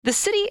The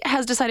city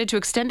has decided to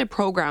extend a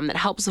program that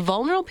helps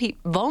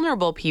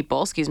vulnerable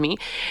people,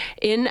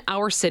 in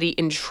our city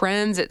in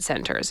transit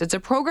centers. It's a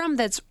program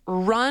that's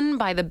run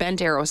by the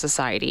Bent Arrow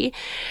Society.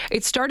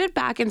 It started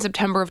back in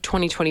September of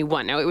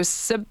 2021. Now, it was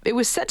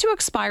set to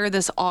expire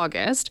this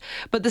August,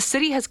 but the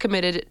city has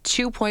committed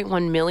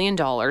 $2.1 million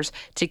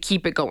to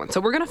keep it going. So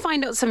we're going to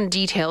find out some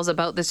details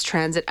about this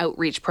transit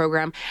outreach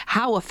program,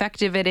 how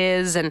effective it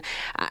is,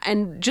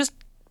 and just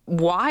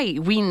why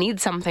we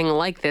need something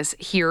like this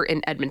here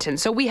in Edmonton.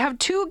 So we have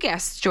two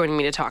guests joining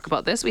me to talk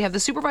about this. We have the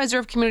Supervisor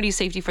of Community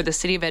Safety for the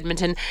City of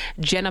Edmonton,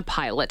 Jenna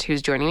Pilot,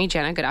 who's joining me.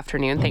 Jenna, good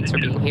afternoon. Thanks for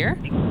being here.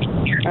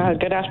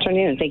 Good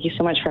afternoon. Thank you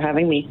so much for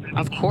having me.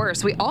 Of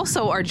course. We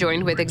also are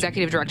joined with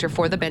Executive Director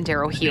for the Bent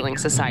Arrow Healing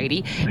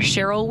Society,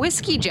 Cheryl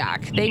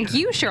Whiskeyjack. Thank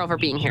you, Cheryl, for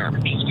being here.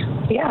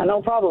 Yeah,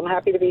 no problem.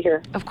 Happy to be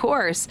here. Of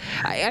course.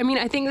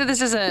 I think that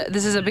this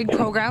is a big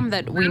program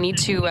that we need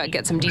to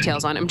get some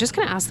details on. I'm just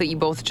going to ask that you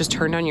both just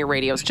turn on your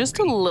radios just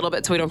a little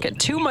bit so we don't get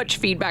too much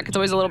feedback. It's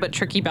always a little bit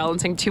tricky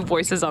balancing two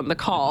voices on the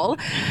call.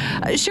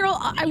 Cheryl,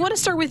 I want to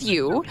start with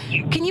you.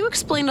 Can you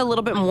explain a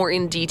little bit more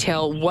in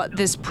detail what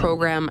this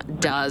program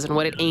does and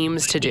what it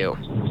aims to do?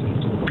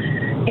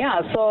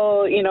 Yeah,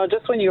 so,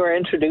 just when you were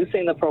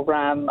introducing the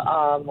program,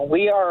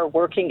 we are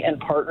working in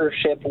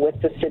partnership with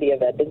the City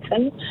of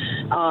Edmonton,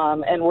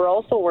 and we're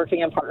also working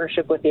in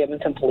partnership with the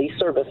Edmonton Police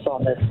Service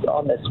on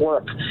this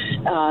work.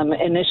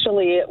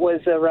 Initially, it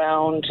was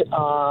around,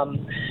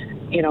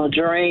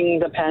 during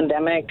the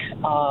pandemic,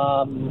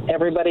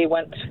 everybody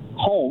went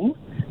home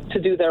to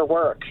do their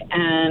work,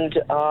 and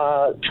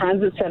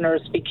transit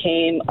centers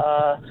became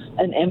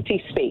an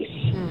empty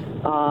space.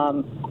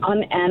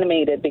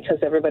 Unanimated because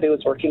everybody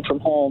was working from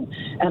home.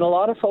 And a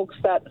lot of folks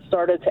that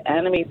started to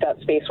animate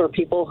that space were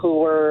people who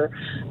were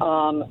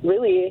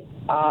really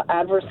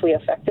adversely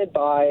affected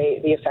by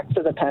the effects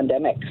of the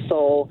pandemic.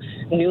 So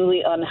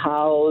newly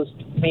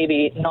unhoused,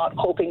 maybe not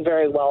coping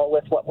very well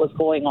with what was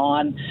going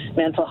on.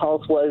 Mental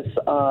health was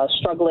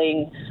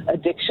struggling.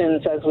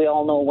 Addictions, as we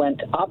all know,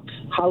 went up.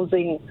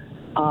 Housing,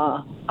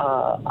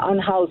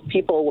 unhoused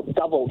people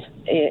doubled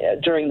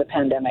during the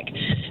pandemic.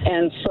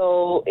 And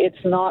so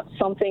it's not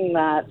something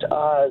that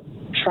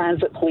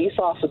transit police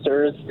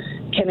officers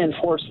can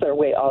enforce their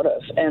way out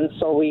of. And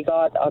so we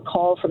got a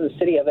call from the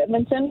City of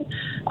Edmonton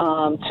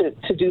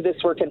to do this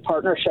work in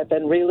partnership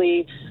and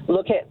really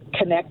look at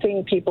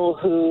connecting people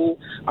who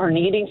are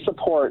needing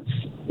supports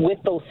with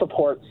those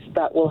supports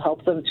that will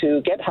help them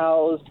to get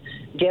housed,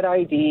 get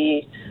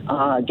ID,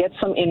 get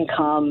some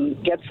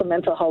income, get some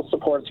mental health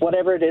supports,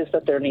 whatever it is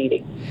that they're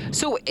needing.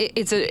 So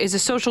it's a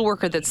social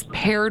worker that's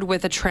paired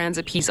with a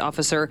transit peace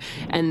officer,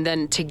 and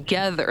then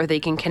together they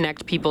can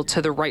connect people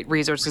to the right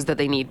resources that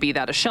they need, be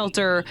that a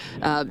shelter,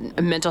 a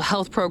mental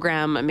health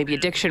program, maybe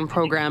addiction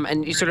program,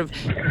 and you sort of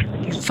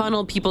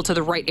funnel people to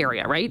the right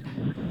area, right?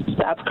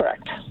 That's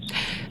correct.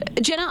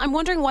 Jenna, I'm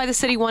wondering why the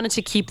city wanted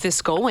to keep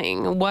this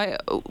going. Why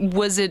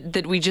was it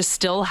that we just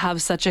still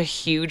have such a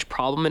huge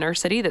problem in our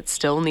city that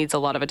still needs a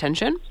lot of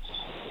attention?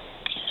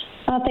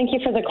 Thank you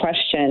for the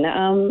question.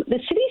 The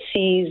city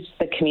sees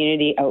the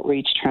community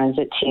outreach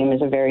transit team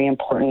as a very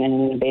important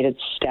and innovative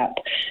step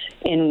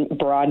in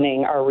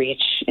broadening our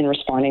reach in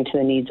responding to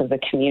the needs of the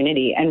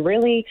community and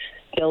really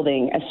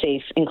building a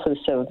safe,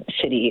 inclusive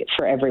city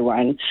for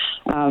everyone.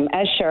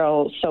 As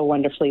Cheryl so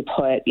wonderfully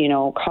put,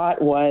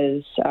 COT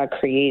was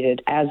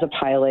created as a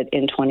pilot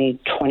in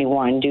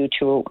 2021 due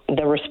to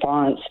the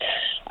response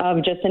of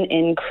just an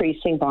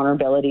increasing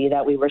vulnerability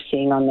that we were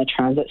seeing on the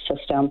transit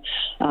system.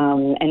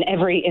 And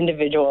every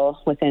individual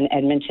within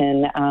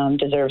Edmonton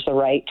deserves the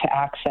right to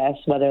access,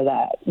 whether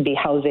that be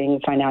housing,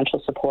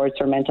 financial supports,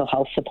 or mental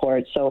health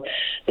support. So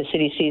the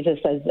city sees this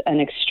as an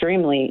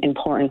extremely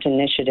important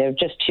initiative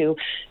just to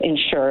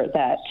ensure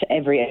that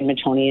every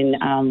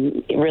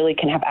Edmontonian really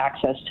can have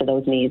access to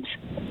those needs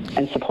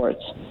and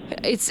supports.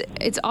 It's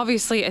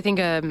obviously, I think,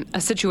 a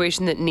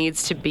situation that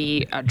needs to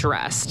be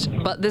addressed,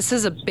 but this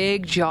is a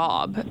big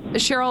job.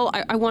 Cheryl,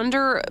 I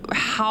wonder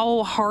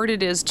how hard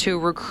it is to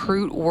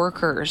recruit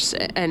workers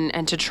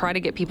and to try to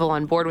get people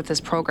on board with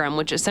this program,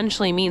 which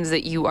essentially means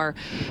that you're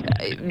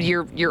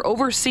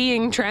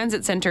overseeing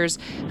transit centers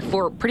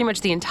for pretty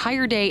much the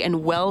entire day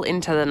and well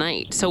into the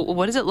night. So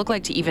what does it look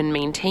like to even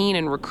maintain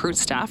and recruit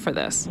staff for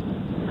this?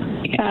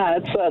 Yeah,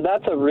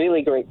 that's a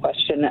really great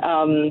question.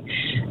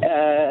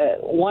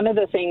 One of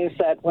the things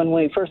that when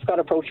we first got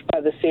approached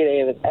by the City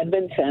of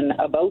Edmonton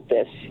about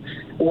this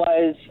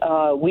was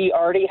we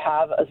already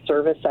have a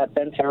service at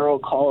Bent Arrow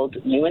called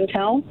You in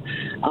Town.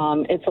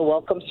 It's a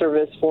welcome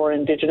service for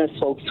Indigenous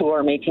folks who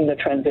are making the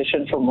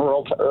transition from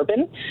rural to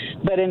urban.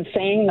 But in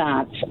saying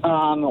that,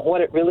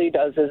 what it really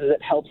does is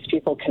it helps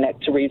people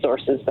connect to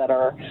resources that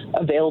are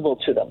available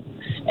to them.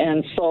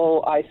 And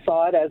so I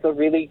saw it as a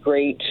really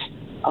great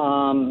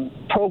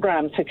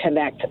program to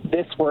connect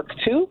this work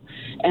to.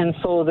 And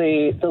so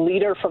the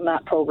leader from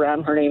that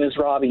program, her name is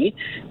Robbie,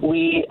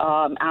 we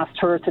asked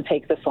her to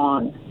take this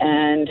on.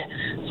 And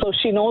so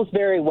she knows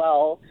very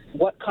well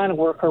what kind of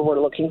worker we're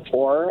looking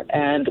for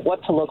and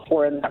what to look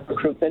for in that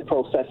recruitment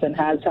process, and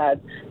has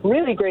had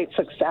really great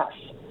success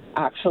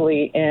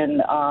actually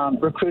in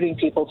recruiting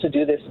people to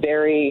do this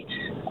very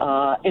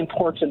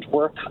important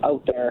work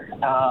out there.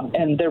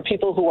 And they're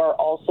people who are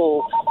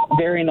also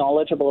very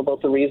knowledgeable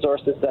about the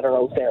resources that are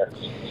out there.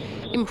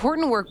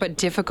 Important work, but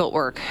difficult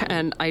work,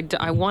 and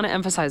I want to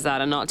emphasize that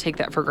and not take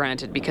that for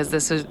granted, because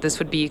this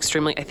would be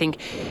extremely, I think,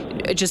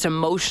 just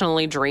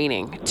emotionally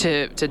draining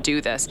to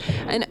do this.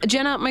 And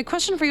Jenna, my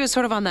question for you is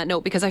sort of on that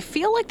note, because I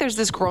feel like there's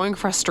this growing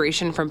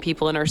frustration from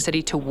people in our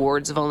city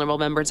towards vulnerable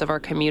members of our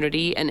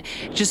community, and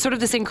just sort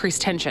of this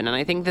increased tension. And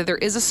I think that there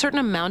is a certain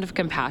amount of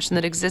compassion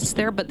that exists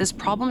there, but this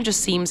problem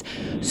just seems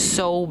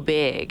so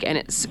big, and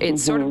it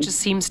sort of just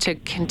seems to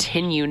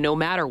continue no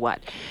matter what.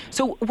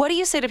 So what do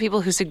you say to people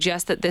who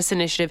suggest that this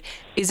initiative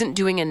isn't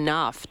doing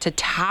enough to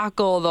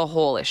tackle the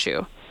whole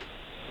issue?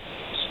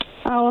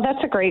 Oh, well,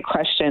 that's a great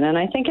question. And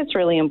I think it's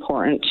really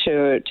important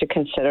to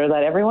consider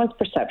that everyone's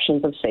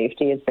perceptions of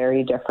safety is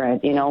very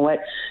different. You know,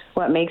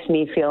 what makes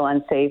me feel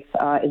unsafe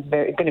is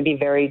going to be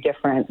very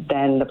different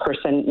than the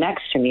person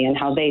next to me and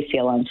how they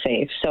feel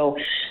unsafe. So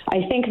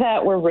I think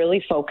that we're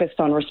really focused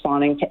on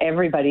responding to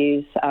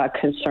everybody's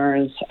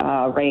concerns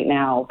right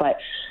now. But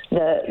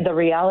the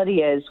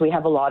reality is we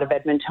have a lot of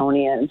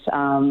Edmontonians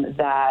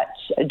that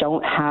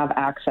don't have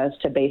access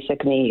to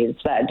basic needs,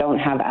 that don't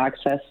have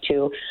access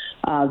to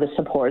the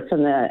supports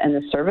and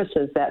the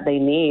services that they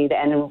need.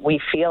 And we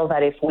feel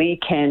that if we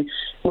can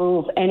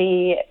move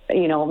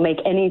make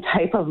any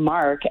type of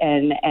mark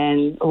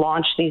and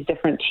launch these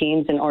different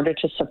teams in order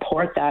to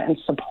support that and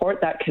support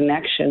that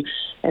connection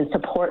and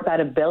support that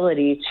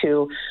ability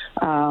to,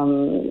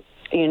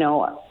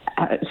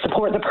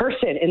 support the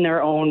person in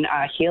their own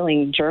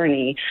healing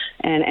journey.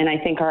 And I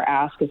think our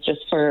ask is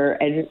just for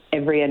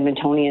every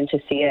Edmontonian to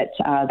see it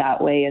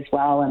that way as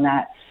well, and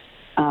that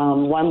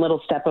one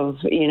little step of,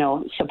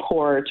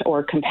 support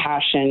or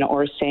compassion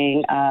or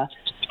saying,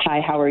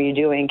 hi, how are you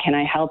doing? Can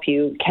I help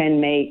you? Can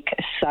make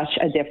such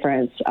a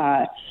difference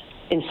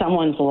in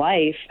someone's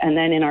life and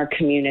then in our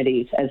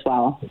communities as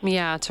well.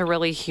 Yeah, to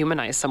really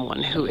humanize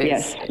someone who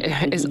is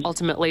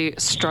ultimately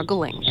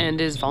struggling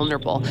and is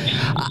vulnerable.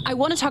 I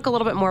want to talk a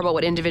little bit more about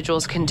what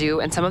individuals can do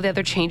and some of the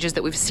other changes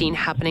that we've seen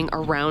happening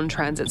around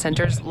transit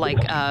centers, like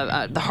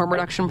the harm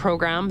reduction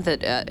program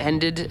that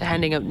ended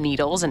handing out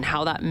needles, and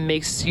how that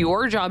makes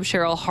your job,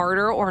 Cheryl,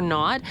 harder or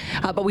not.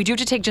 But we do have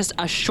to take just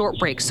a short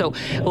break. So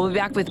we'll be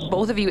back with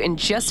both of you in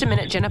just a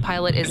minute. Jenna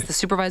Pilot is the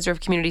Supervisor of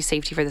Community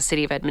Safety for the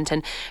City of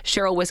Edmonton.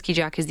 Cheryl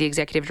Whiskeyjack is the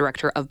Executive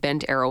Director of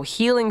Bent Arrow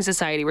Healing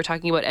Society. We're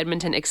talking about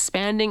Edmonton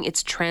expanding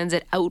its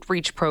transit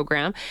outreach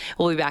program.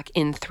 We'll be back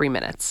in 3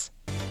 minutes.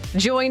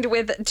 Joined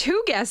with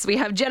two guests, we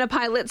have Jenna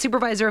Pilot,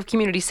 Supervisor of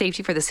Community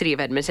Safety for the City of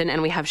Edmonton,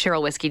 and we have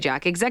Cheryl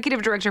Whiskeyjack,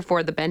 Executive Director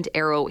for the Bent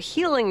Arrow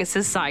Healing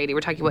Society.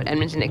 We're talking about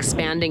Edmonton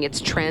expanding its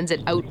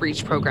transit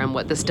outreach program.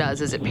 What this does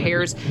is it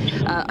pairs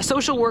a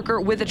social worker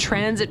with a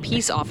transit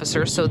peace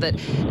officer so that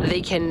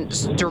they can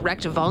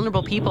direct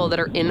vulnerable people that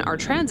are in our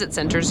transit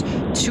centers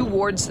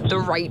towards the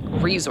right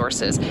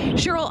resources.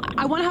 Cheryl,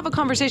 I want to have a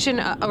conversation,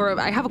 or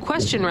I have a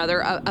question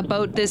rather,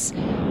 about this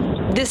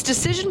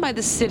decision by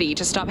the city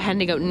to stop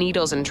handing out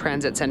needles in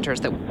transit centers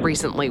that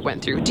recently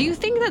went through. Do you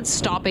think that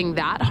stopping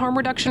that harm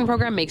reduction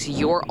program makes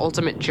your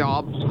ultimate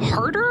job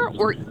harder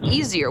or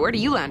easier? Where do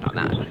you land on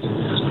that?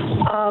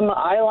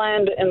 I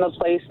land in the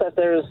place that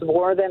there's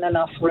more than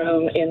enough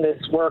room in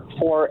this work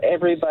for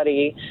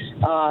everybody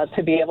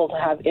to be able to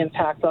have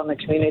impact on the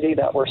community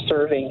that we're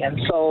serving. And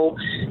so,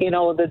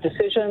 the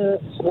decision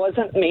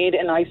wasn't made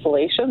in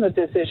isolation. The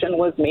decision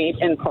was made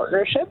in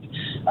partnership.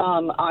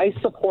 I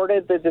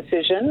supported the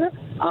decision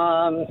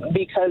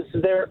because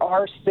there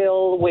are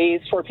still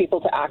ways for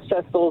people to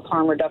access those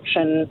harm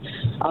reduction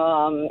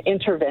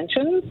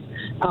interventions,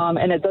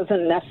 and it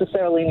doesn't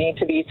necessarily need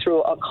to be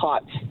through a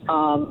COT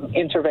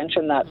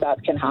intervention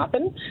that can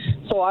happen.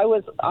 So I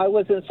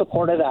was in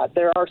support of that.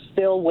 There are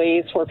still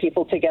ways for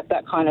people to get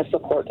that kind of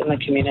support in the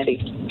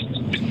community.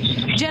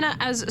 Jenna,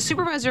 as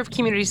Supervisor of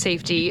Community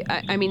Safety,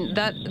 I mean,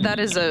 that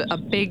is a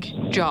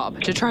big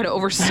job to try to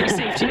oversee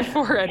safety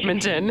for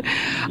Edmonton.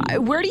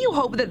 Where do you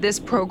hope that this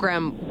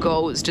program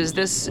goes? Is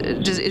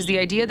the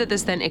idea that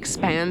this then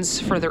expands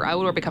further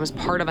out or becomes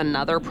part of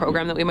another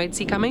program that we might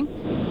see coming?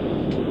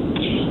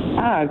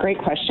 Great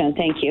question.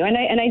 Thank you. And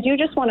I do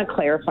just want to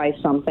clarify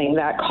something,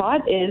 that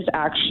COT is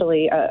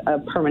actually a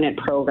permanent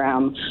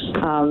program.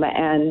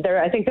 And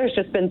I think there's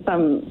just been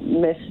some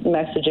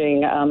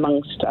messaging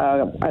amongst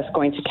us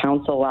going to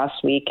council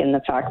last week, in the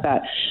fact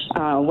that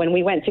when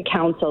we went to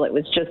council, it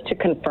was just to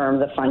confirm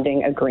the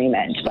funding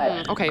agreement.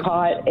 But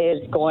COT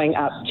is going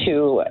up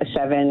to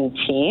 7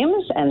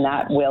 teams, and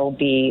that will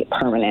be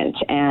permanent.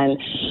 And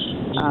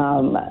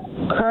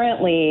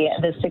currently,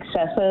 the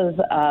successes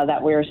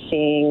that we're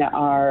seeing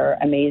are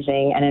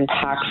amazing and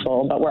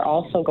impactful, but we're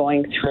also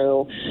going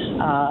through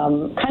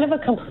kind of a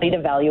complete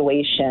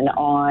evaluation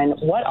on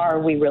what are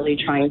we really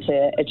trying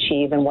to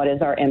achieve and what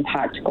is our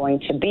impact going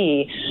to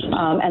be.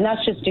 And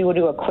that's just due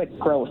to a quick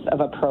growth of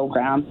a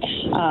program.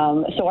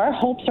 So our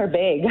hopes are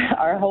big.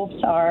 Our hopes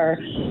are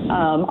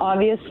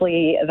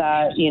obviously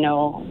that,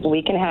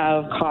 we can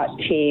have COT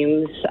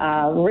teams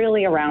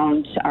really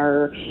around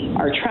our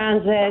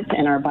transit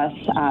and our bus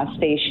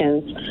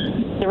stations.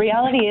 The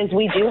reality is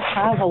we do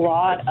have a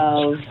lot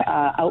of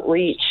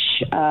outreach,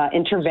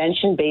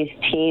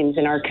 intervention-based teams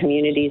in our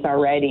communities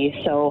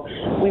already. So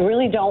we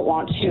really don't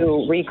want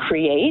to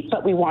recreate,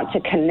 but we want to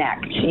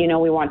connect.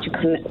 We want to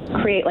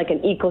create like an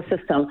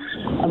ecosystem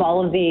of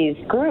all of these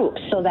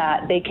groups so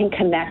that they can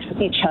connect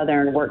with each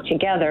other and work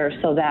together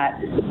so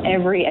that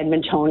every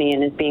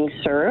Edmontonian is being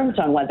served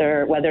on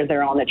whether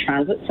they're on the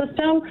transit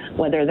system,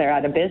 whether they're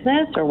at a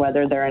business, or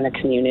whether they're in a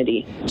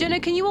community. Jenna,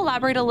 can you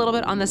elaborate a little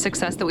bit on the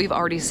success that we've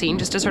already seen,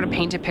 just to sort of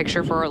paint a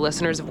picture for our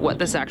listeners of what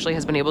this actually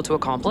has been able to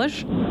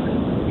accomplish?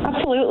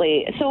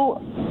 Absolutely.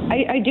 So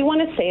I do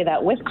want to say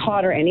that with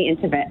COT or any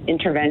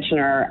intervention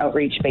or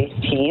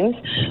outreach-based teams,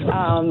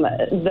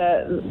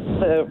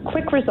 the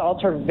quick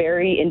results are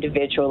very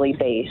individually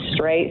based,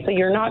 right? So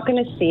you're not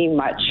going to see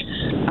much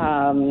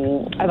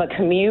of a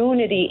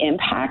community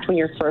impact when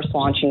you're first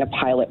launching a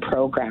pilot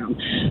program.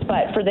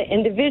 But for the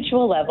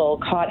individual level,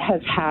 COT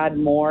has had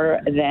more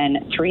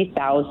than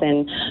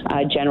 3,000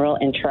 general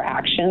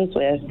interactions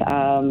with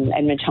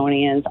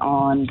Edmontonians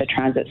on the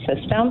transit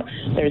system.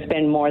 There's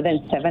been more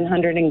than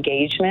 700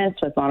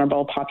 engagements with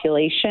vulnerable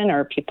population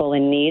or people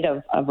in need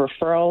of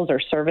referrals or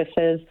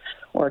services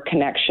or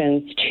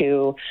connections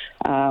to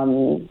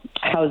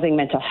housing,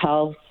 mental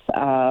health,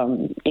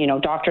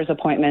 doctor's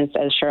appointments,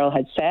 as Cheryl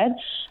had said.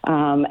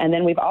 And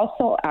then we've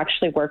also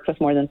actually worked with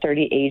more than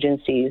 30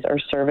 agencies or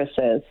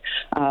services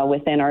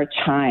within our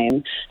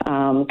time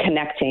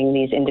connecting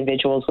these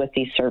individuals with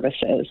these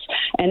services.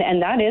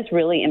 And that is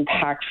really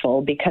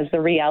impactful because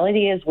the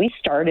reality is we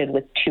started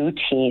with 2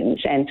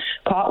 teams and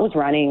COT was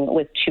running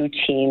with 2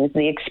 teams.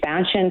 The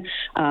expansion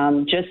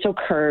just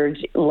occurred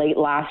late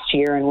last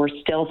year and we're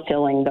still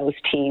filling those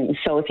teams.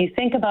 So if you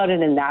think about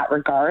it in that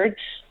regard,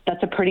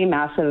 that's a pretty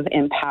massive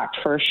impact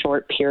for a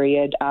short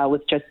period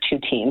with just 2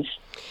 teams.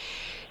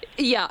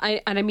 Yeah,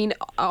 I mean,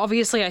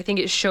 obviously, I think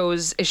it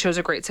shows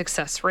a great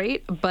success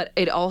rate, but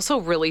it also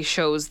really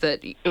shows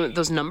that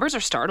those numbers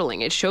are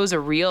startling. It shows a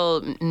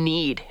real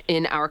need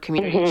in our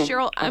community. Mm-hmm.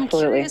 Cheryl, I'm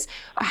curious,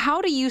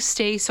 how do you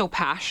stay so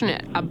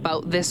passionate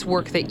about this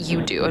work that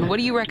you do, and what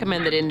do you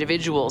recommend that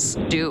individuals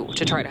do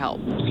to try to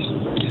help?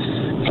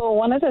 So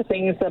one of the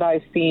things that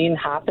I've seen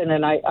happen,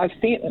 and I've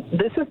seen,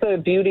 this is the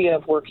beauty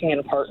of working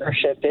in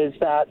partnership, is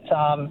that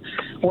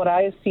what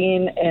I've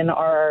seen in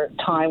our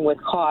time with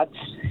COTS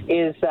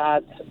is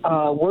that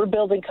we're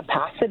building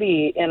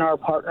capacity in our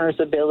partners'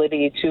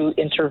 ability to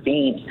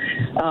intervene.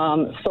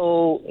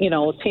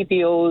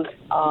 TPO's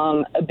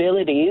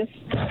abilities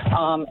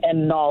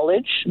and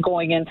knowledge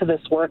going into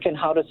this work and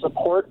how to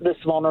support this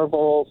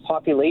vulnerable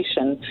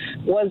population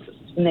was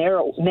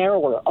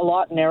narrower, a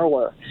lot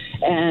narrower.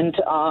 And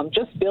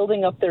just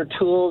building up their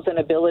tools and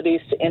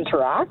abilities to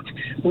interact,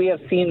 we have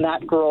seen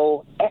that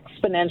grow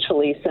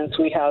exponentially since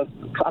we have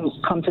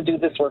come to do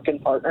this work in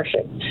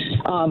partnership.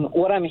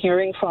 What I'm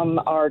hearing from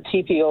our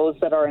TPOs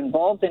that are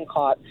involved in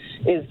COT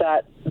is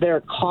that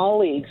their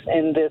colleagues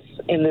in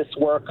this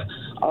work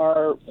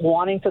are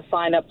wanting to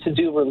sign up to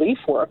do relief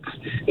work,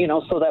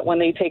 so that when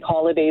they take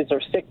holidays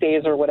or sick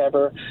days or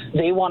whatever,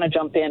 they want to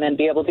jump in and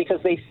be able,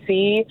 because they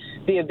see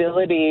the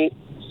ability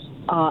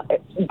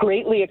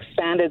greatly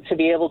expanded to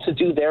be able to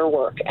do their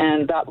work,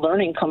 and that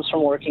learning comes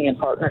from working in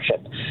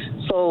partnership.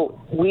 So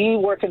we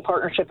work in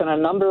partnership in a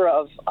number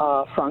of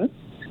fronts.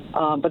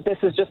 But this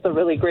is just a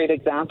really great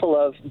example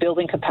of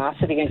building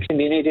capacity and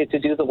community to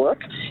do the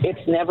work.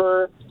 It's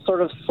never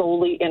sort of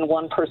solely in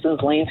one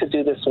person's lane to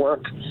do this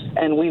work.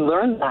 And we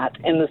learned that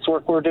in this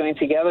work we're doing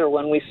together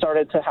when we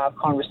started to have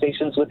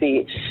conversations with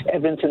the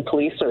Edmonton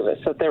Police Service,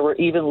 that there were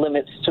even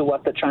limits to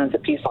what the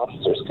transit peace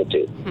officers could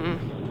do.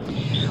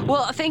 Mm-hmm.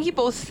 Well, thank you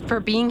both for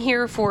being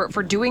here, for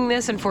doing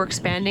this, and for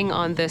expanding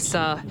on this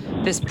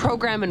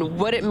program and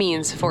what it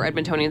means for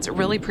Edmontonians.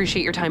 Really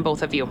appreciate your time,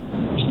 both of you.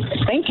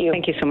 Thank you.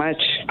 Thank you so much.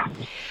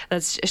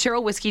 That's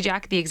Cheryl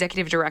Whiskeyjack, the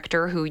executive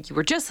director who you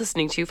were just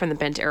listening to from the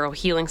Bent Arrow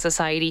Healing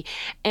Society,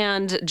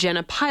 and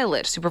Jenna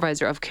Pilot,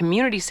 supervisor of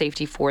community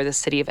safety for the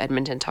city of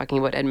Edmonton, talking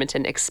about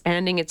Edmonton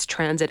expanding its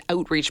transit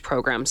outreach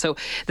program. So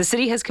the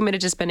city has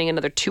committed to spending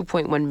another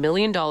 $2.1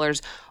 million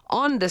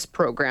on this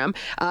program.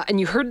 And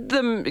you heard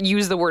them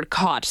use the word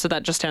COT, so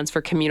that just stands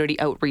for Community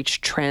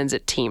Outreach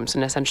Transit Teams.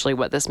 And essentially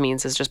what this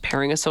means is just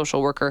pairing a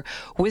social worker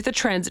with a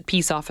transit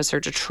peace officer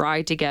to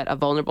try to get a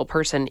vulnerable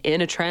person in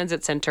a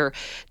transit center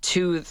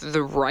to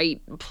the right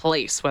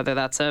place, whether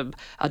that's a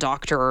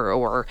doctor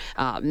or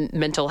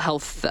mental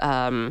health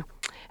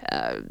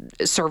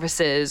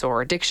services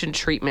or addiction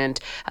treatment,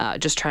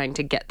 just trying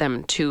to get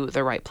them to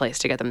the right place,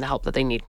 to get them the help that they need.